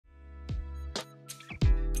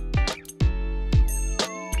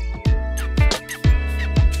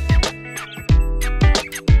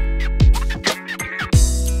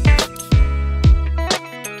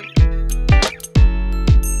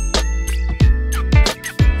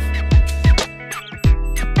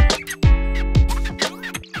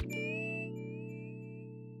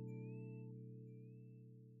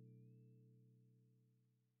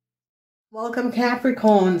Welcome,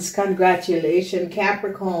 Capricorns. Congratulations,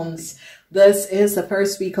 Capricorns. This is the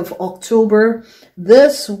first week of October.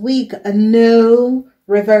 This week, no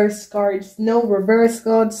reverse cards. No reverse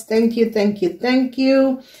cards. Thank you, thank you, thank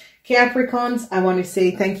you. Capricorns, I want to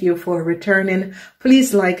say thank you for returning.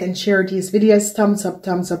 Please like and share these videos. Thumbs up,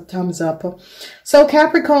 thumbs up, thumbs up. So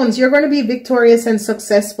Capricorns, you're going to be victorious and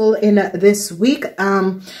successful in this week.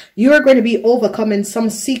 You are going to be overcoming some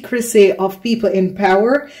secrecy of people in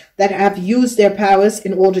power that have used their powers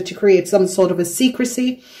in order to create some sort of a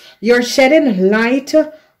secrecy. You're shedding light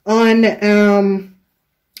on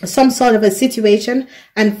some sort of a situation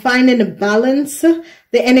and finding a balance.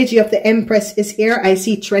 The energy of the Empress is here. I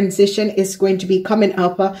see transition is going to be coming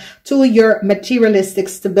up to your materialistic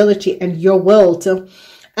stability and your wealth.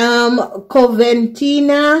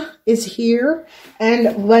 Coventina is here.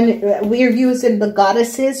 And when we're using the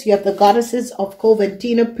goddesses, you have the goddesses of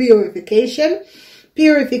Coventina, purification.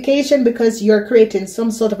 Purification because you're creating some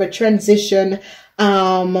sort of a transition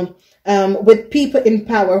with people in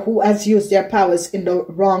power who has used their powers in the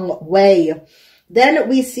wrong way. Then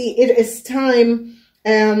we see it is time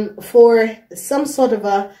for some sort of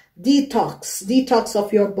a detox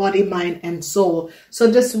of your body, mind, and soul. So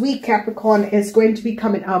this week, Capricorn is going to be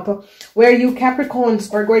coming up where you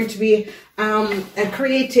Capricorns are going to be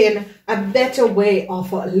creating a better way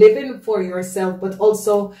of living for yourself, but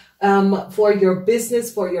also for your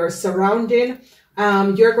business, for your surrounding.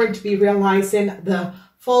 You're going to be realizing the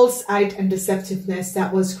false light and deceptiveness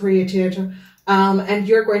that was created, and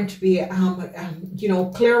you're going to be you know,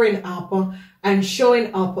 clearing up and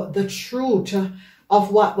showing up the truth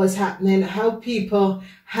of what was happening, how people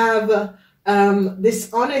have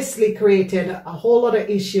dishonestly created a whole lot of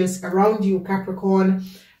issues around you, Capricorn,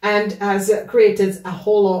 and has created a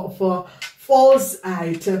whole lot of false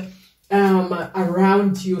light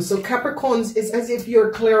around you. So Capricorns, it's as if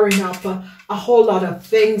you're clearing up a whole lot of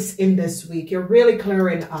things in this week. You're really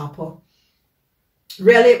clearing up,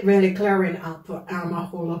 really clearing up a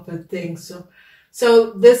whole lot of things.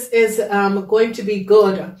 So this is going to be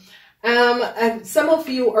good. And some of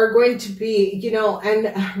you are going to be, you know,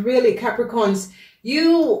 and really Capricorns,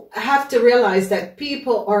 you have to realize that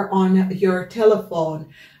people are on your telephone.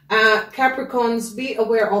 Capricorns, be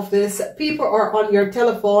aware of this. People are on your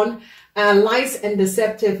telephone. Lies and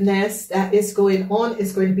deceptiveness that is going on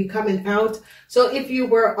is going to be coming out. So if you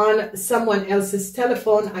were on someone else's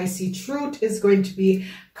telephone, I see truth is going to be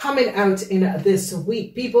coming out in this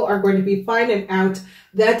week. People are going to be finding out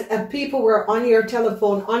that people were on your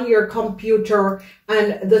telephone, on your computer,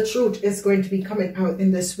 and the truth is going to be coming out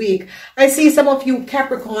in this week. I see some of you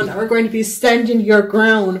Capricorn are going to be standing your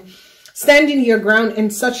ground in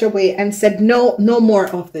such a way and said, no more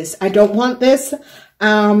of this. I don't want this.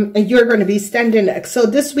 And you're going to be standing. So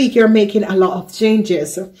this week you're making a lot of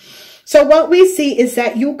changes. So what we see is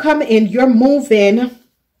that you come in, you're moving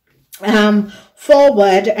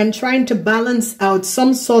forward and trying to balance out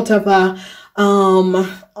some sort of a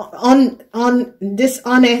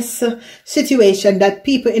dishonest situation that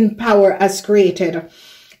people in power has created.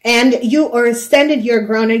 And you are standing your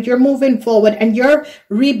ground and you're moving forward and you're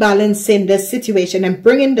rebalancing the situation and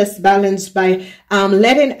bringing this balance by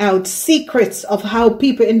letting out secrets of how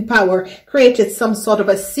people in power created some sort of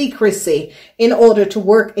a secrecy in order to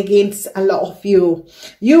work against a lot of you.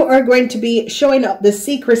 You are going to be showing up the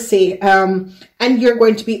secrecy and you're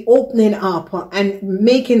going to be opening up and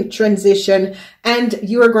making transition, and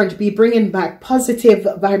you are going to be bringing back positive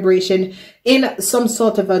vibration in some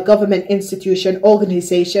sort of a government institution,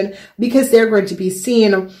 organization, because they're going to be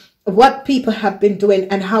seeing what people have been doing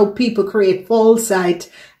and how people create false light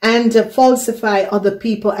and falsify other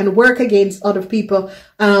people and work against other people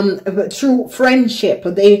through friendship.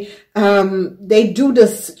 They do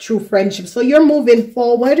this through friendship. So you're moving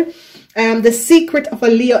forward. The secret of a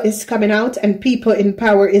Leo is coming out, and people in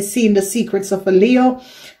power is seeing the secrets of a Leo.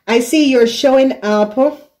 I see you're showing up.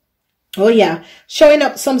 Oh yeah, showing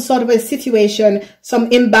up some sort of a situation, some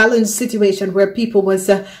imbalanced situation where people was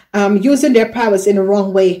using their powers in the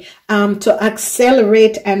wrong way to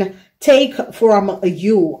accelerate and take from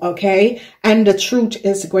you, okay? And the truth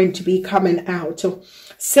is going to be coming out.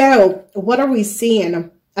 So what are we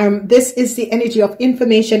seeing? This is the energy of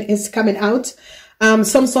information is coming out.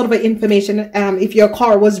 Some sort of information, if your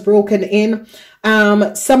car was broken in,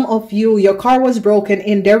 some of you, your car was broken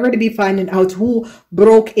in, they're going to be finding out who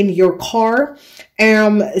broke in your car.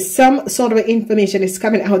 Some sort of information is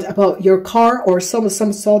coming out about your car, or some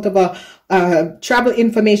sort of a travel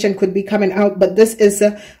information could be coming out, but this is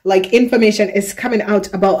like information is coming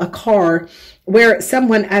out about a car where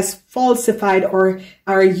someone has falsified or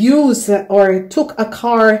used or took a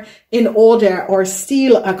car in order or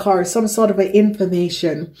steal a car, some sort of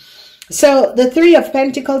information. So the Three of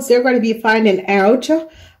Pentacles, they're going to be finding out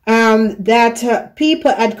that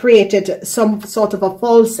people had created some sort of a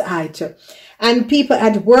falsehood, and people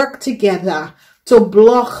had worked together to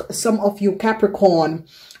block some of you Capricorn.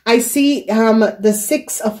 I see the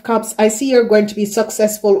Six of Cups. I see you're going to be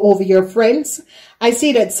successful over your friends. I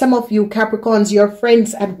see that some of you Capricorns, your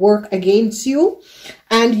friends at work against you,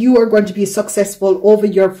 and you are going to be successful over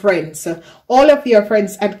your friends. All of your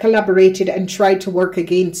friends had collaborated and tried to work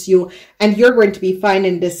against you, and you're going to be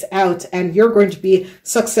finding this out, and you're going to be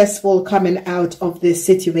successful coming out of this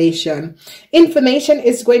situation. Information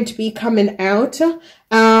is going to be coming out,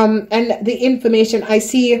 and the information I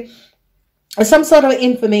see, some sort of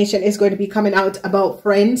information is going to be coming out about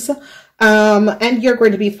friends, and you're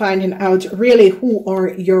going to be finding out really who are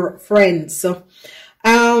your friends.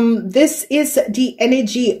 This is the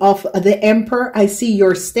energy of the Emperor. I see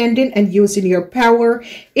you're standing and using your power.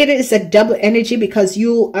 It is a double energy because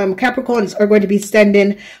you Capricorns are going to be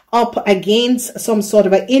standing up against some sort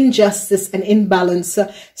of an injustice and imbalance.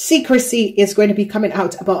 Secrecy is going to be coming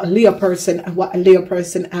out about a Leo person and what a Leo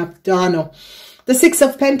person have done. The Six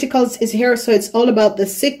of Pentacles is here, so it's all about the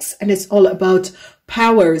six, and it's all about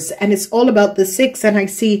powers, and it's all about the six. And I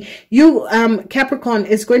see you, Capricorn,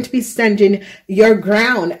 is going to be standing your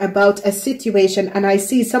ground about a situation, and I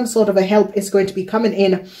see some sort of a help is going to be coming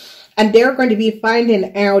in, and they're going to be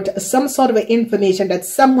finding out some sort of information that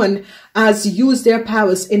someone has used their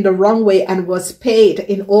powers in the wrong way and was paid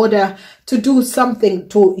in order to do something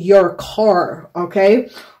to your car, okay?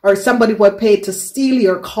 Or somebody was paid to steal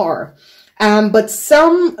your car. But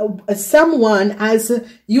someone has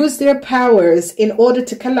used their powers in order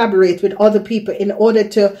to collaborate with other people in order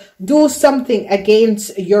to do something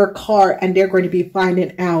against your car, and they're going to be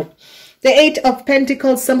finding out. The Eight of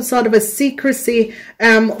Pentacles, some sort of a secrecy,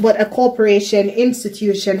 what a corporation,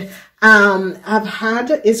 institution have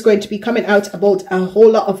had is going to be coming out about a whole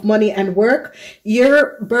lot of money and work.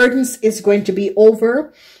 Your burdens is going to be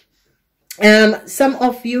over. Some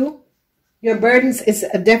of you, your burdens is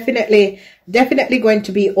definitely going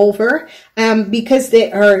to be over, because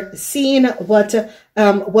they are seeing what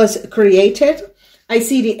was created. I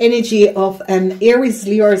see the energy of an Aries,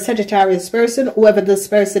 Leo, or Sagittarius person, whoever this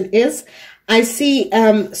person is. I see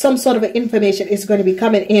some sort of information is going to be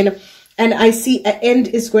coming in, and I see an end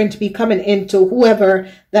is going to be coming into whoever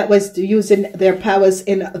that was using their powers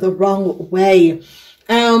in the wrong way.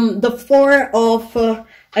 The Four of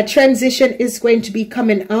a transition is going to be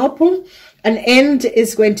coming up. An end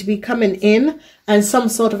is going to be coming in, and some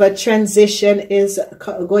sort of a transition is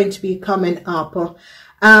going to be coming up.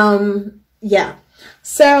 Yeah.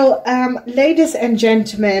 So, ladies and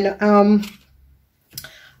gentlemen,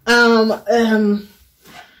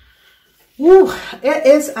 it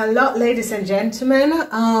is a lot, ladies and gentlemen.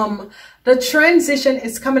 The transition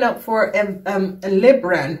is coming up for a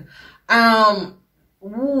Libran.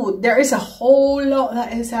 There is a whole lot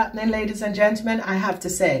that is happening, ladies and gentlemen, I have to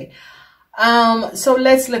say. So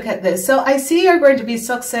let's look at this. So I see you're going to be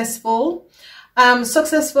successful,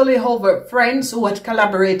 successfully over friends who had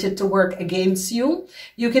collaborated to work against you.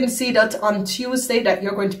 You can see that on Tuesday that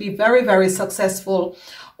you're going to be very, very successful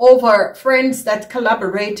over friends that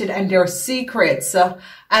collaborated and their secrets,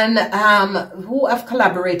 and who have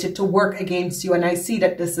collaborated to work against you. And I see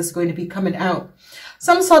that this is going to be coming out.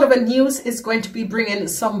 Some sort of a news is going to be bringing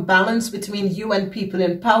some balance between you and people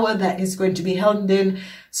in power that is going to be held in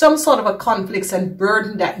some sort of a conflicts and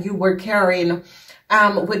burden that you were carrying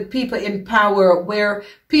with people in power, where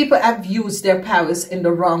people have used their powers in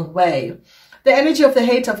the wrong way. The energy of the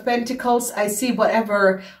Eight of Pentacles, I see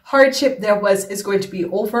whatever hardship there was is going to be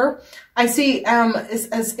over. I see it's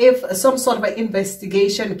as if some sort of an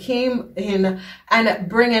investigation came in and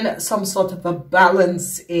bringing some sort of a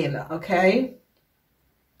balance in, okay?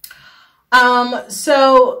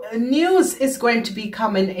 So news is going to be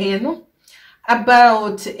coming in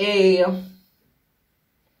about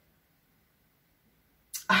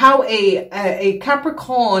how a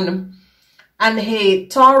Capricorn and a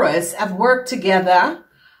Taurus have worked together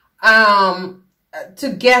to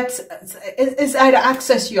get, is either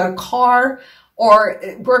access your car or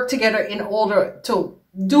work together in order to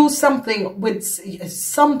do something with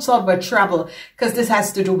some sort of a travel, because this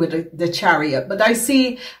has to do with the Chariot. But I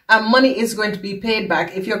see money is going to be paid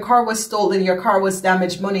back. If your car was stolen, your car was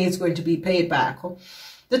damaged, money is going to be paid back.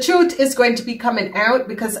 The truth is going to be coming out,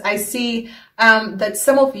 because I see that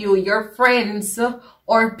some of you, your friends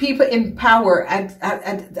or people in power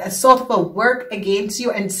at sort of a work against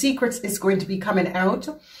you, and secrets is going to be coming out.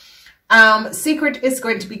 Secret is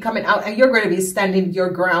going to be coming out, and you're going to be standing your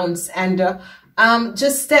grounds, and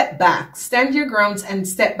just step back, stand your grounds and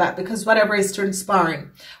step back, because whatever is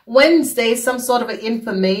transpiring. Wednesday, some sort of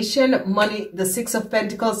information, money, the 6 of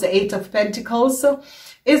Pentacles, the 8 of Pentacles,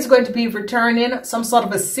 is going to be returning. Some sort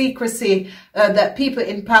of a secrecy that people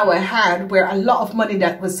in power had, where a lot of money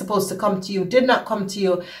that was supposed to come to you did not come to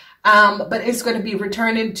you, but it's going to be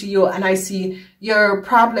returning to you. And I see your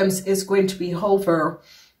problems is going to be over.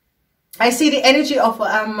 I see the energy of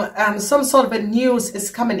some sort of a news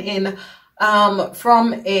is coming in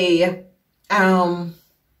from a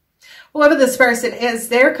whoever this person is.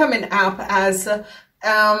 They're coming up as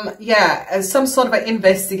as some sort of an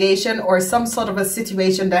investigation or some sort of a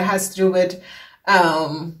situation that has to do with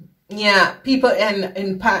people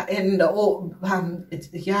in the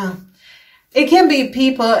it can be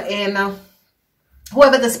people in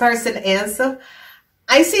whoever this person is.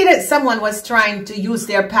 I see that someone was trying to use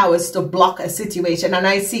their powers to block a situation, and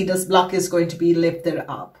I see this block is going to be lifted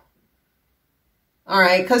up. All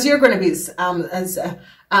right, because you're going to be as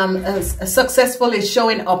successfully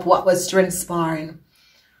showing up what was transpiring.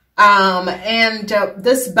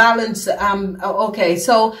 This balance, okay,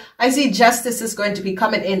 so I see justice is going to be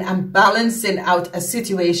coming in and balancing out a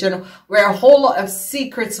situation where a whole lot of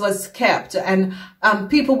secrets was kept, and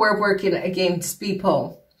people were working against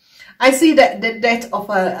people. I see that the death of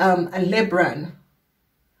a Libran.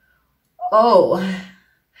 Oh,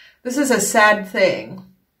 this is a sad thing.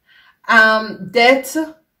 Death,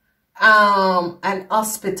 an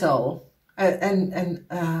hospital,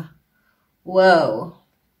 whoa.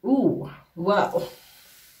 Ooh, wow.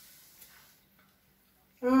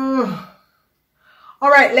 All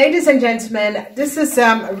right, ladies and gentlemen, this is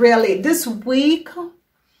really this week.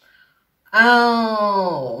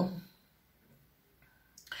 Oh,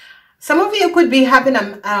 some of you could be having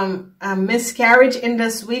a miscarriage in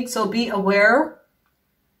this week, so be aware.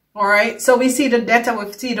 All right, so we see the death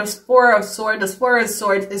of the 4 of Swords. The 4 of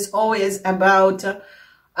Swords is always about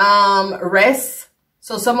rest.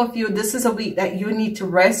 So some of you, this is a week that you need to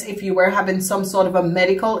rest. If you were having some sort of a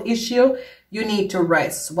medical issue, you need to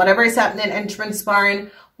rest. Whatever is happening and transpiring,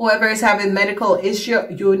 whoever is having medical issue,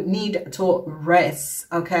 you need to rest,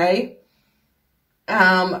 okay?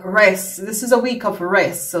 Rest. This is a week of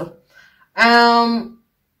rest.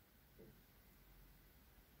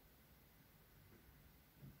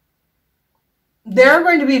 They're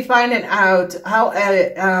going to be finding out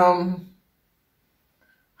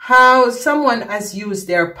how someone has used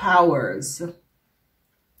their powers.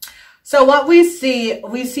 So what we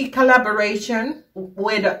see collaboration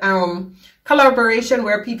with collaboration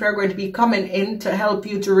where people are going to be coming in to help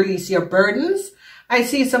you to release your burdens. I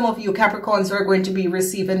see some of you Capricorns are going to be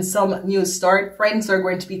receiving some new start. Friends are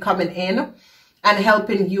going to be coming in and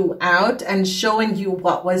helping you out and showing you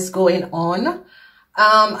what was going on.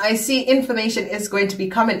 I see information is going to be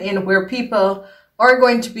coming in where people are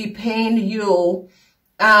going to be paying you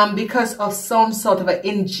because of some sort of an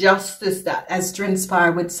injustice that has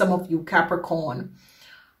transpired with some of you Capricorn.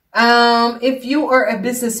 If you are a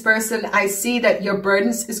business person, I see that your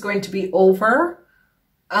burdens is going to be over.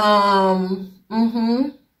 I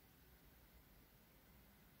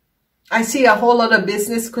see a whole lot of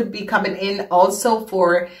business could be coming in also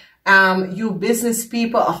for you business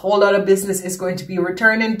people. A whole lot of business is going to be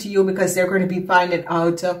returning to you because they're going to be finding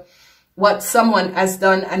out what someone has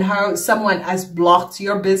done and how someone has blocked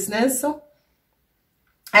your business.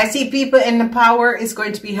 I see people in the power is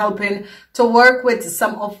going to be helping to work with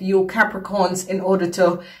some of you Capricorns in order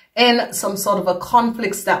to end some sort of a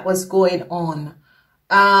conflicts that was going on.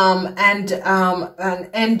 And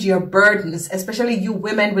end your burdens, especially you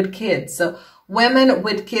women with kids. So women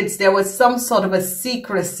with kids, there was some sort of a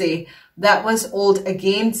secrecy that was held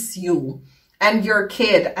against you and your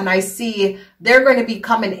kid. And I see they're going to be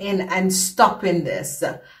coming in and stopping this.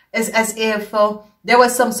 It's as if there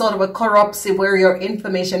was some sort of a corruption where your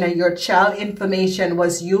information and your child information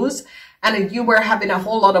was used and you were having a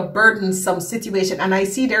whole lot of burdensome situation. And I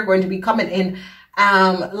see they're going to be coming in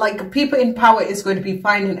like people in power is going to be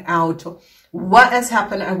finding out what has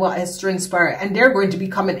happened and what has transpired, and they're going to be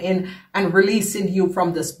coming in and releasing you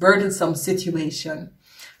from this burdensome situation.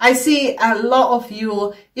 I see a lot of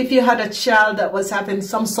you, if you had a child that was having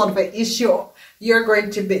some sort of an issue, you're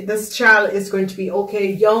going to be, this child is going to be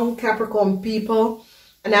okay. Young Capricorn people,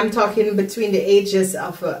 and I'm talking between the ages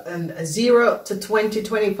of 0 to 20,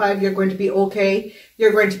 25, you're going to be okay.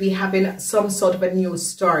 You're going to be having some sort of a new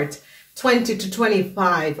start. 20 to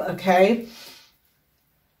 25, okay?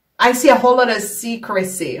 I see a whole lot of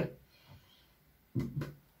secrecy.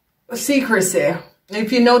 secrecy.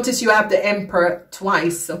 If you notice, you have the Emperor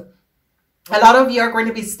twice. A lot of you are going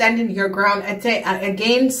to be standing your ground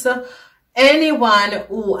against anyone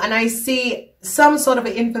who, and I see some sort of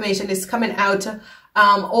information is coming out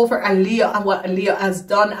over a Leo and what a Leo has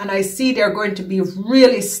done, and I see they're going to be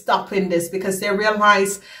really stopping this because they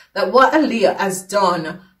realize that what a Leo has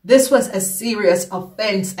done, this was a serious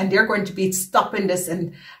offense, and they're going to be stopping this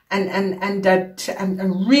and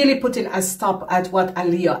really putting a stop at what a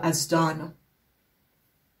Leo has done.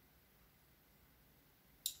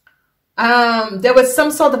 There was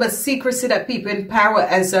some sort of a secrecy that people in power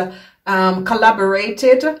has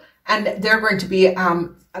collaborated, and they're going to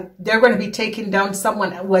be taking down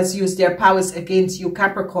someone who has used their powers against you,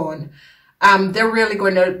 Capricorn. They're really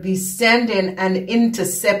going to be standing and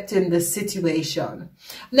intercepting the situation.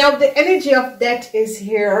 Now, the energy of death is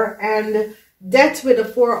here, and death with the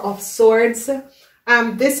Four of Swords.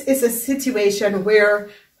 This is a situation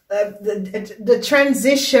where the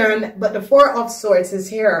transition, but the Four of Swords is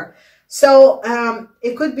here. So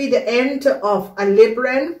it could be the end of a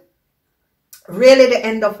Libran, really the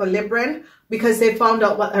end of a Libran, because they found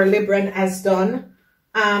out what a Libran has done.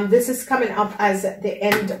 This is coming up as the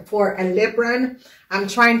end for a Libran. I'm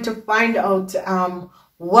trying to find out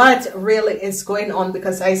what really is going on,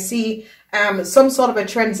 because I see some sort of a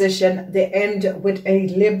transition, the end with a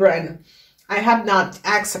Libran. I have not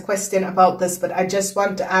asked a question about this, but I just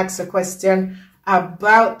want to ask a question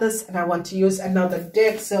about this, and I want to use another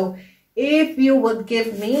deck. So if you would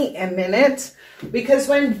give me a minute, because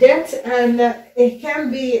when death, and it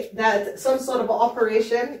can be that some sort of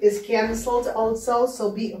operation is cancelled also,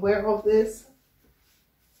 so be aware of this.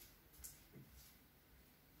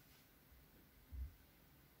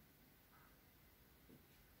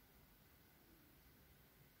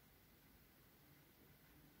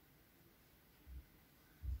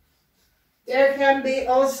 There can be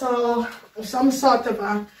also some sort of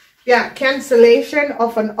a cancellation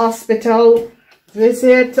of an hospital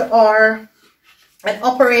visit or an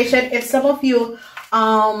operation. If some of you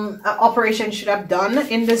an operation should have done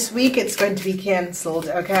in this week, it's going to be cancelled.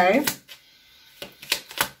 Okay.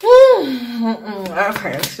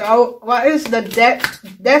 Okay, so what is the death?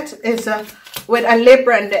 Death is with a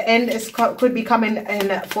Libran. The end is could be coming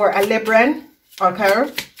in for a Libran.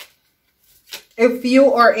 Okay. If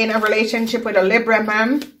you are in a relationship with a Libra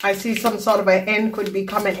man, I see some sort of an end could be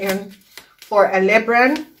coming in for a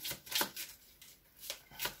Libran.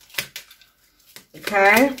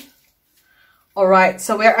 Okay. All right.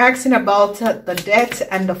 So we're asking about the death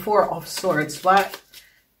and the Four of Swords. What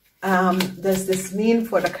does this mean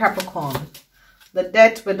for the Capricorn? The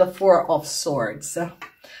death with the Four of Swords.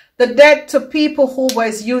 The death to people who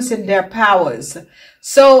was using their powers.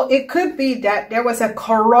 So it could be that there was a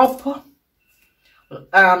corrupt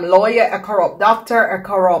lawyer, a corrupt doctor, a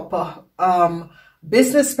corrupt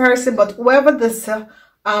business person, but whoever this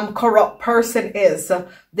corrupt person is,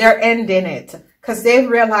 they're ending it, because they've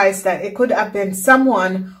realized that it could have been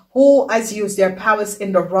someone who has used their powers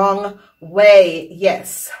in the wrong way.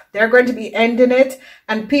 Yes, they're going to be ending it,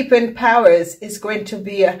 and people in powers is going to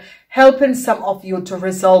be helping some of you to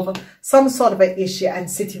resolve some sort of an issue and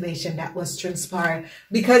situation that was transpired,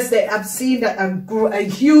 because they have seen that a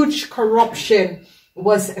huge corruption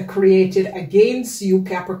was created against you,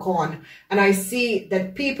 Capricorn. And I see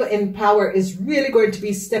that people in power is really going to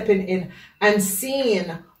be stepping in and seeing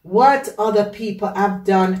what other people have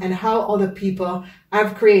done and how other people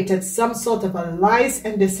have created some sort of a lies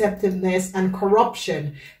and deceptiveness and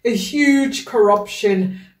corruption, a huge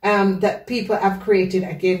corruption that people have created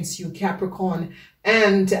against you, Capricorn.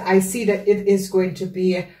 And I see that it is going to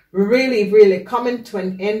be really coming to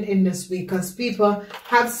an end in this week, because people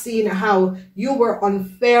have seen how you were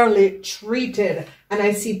unfairly treated, and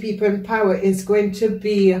I see people in power is going to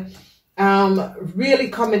be really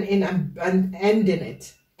coming in and ending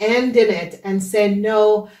it and saying,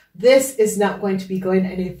 no, this is not going to be going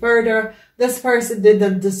any further. This person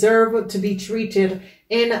didn't deserve to be treated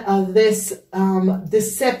in this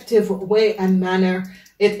deceptive way and manner.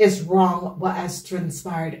 It is wrong what has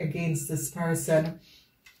transpired against this person.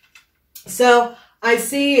 So I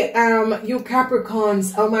see you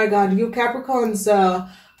Capricorns, oh my God, you Capricorns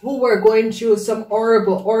who were going through some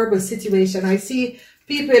horrible situation. I see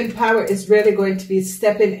people in power is really going to be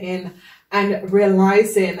stepping in and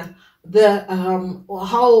realizing the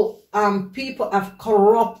how people have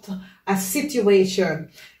corrupt a situation.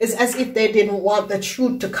 It's as if they didn't want the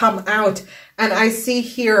truth to come out. And I see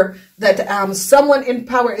here that someone in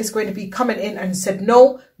power is going to be coming in and said,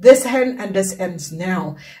 no, this end and this ends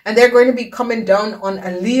now. And they're going to be coming down on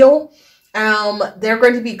a Leo. They're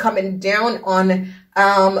going to be coming down on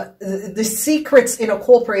the secrets in a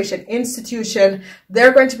corporation institution,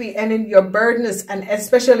 they're going to be ending your burdens, and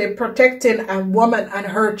especially protecting a woman and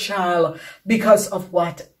her child because of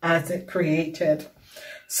what has it created.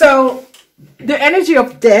 So the energy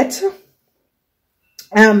of death,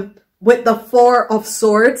 with the Four of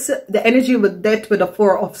Swords, the energy with death with the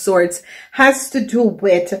Four of Swords has to do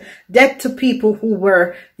with death to people who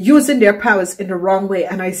were using their powers in the wrong way.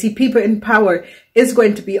 And I see people in power is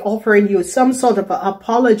going to be offering you some sort of an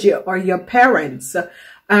apology, or your parents. It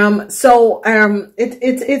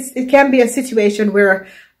can be a situation where,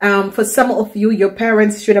 for some of you, your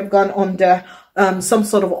parents should have gone under some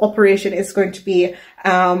sort of operation. Is going to be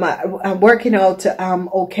working out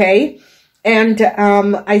okay. And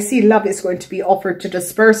I see love is going to be offered to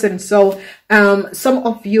this person. So some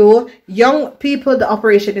of you young people, the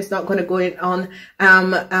operation is not going to go on,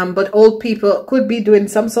 but old people could be doing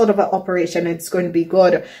some sort of an operation. It's going to be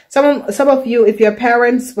good. Some of you, if your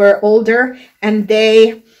parents were older and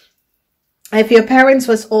if your parents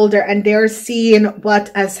was older and they're seeing what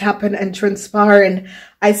has happened and transpiring,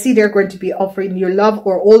 I see they're going to be offering you love,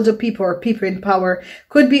 or older people or people in power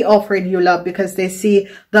could be offering you love because they see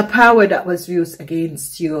the power that was used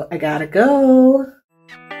against you. I gotta go.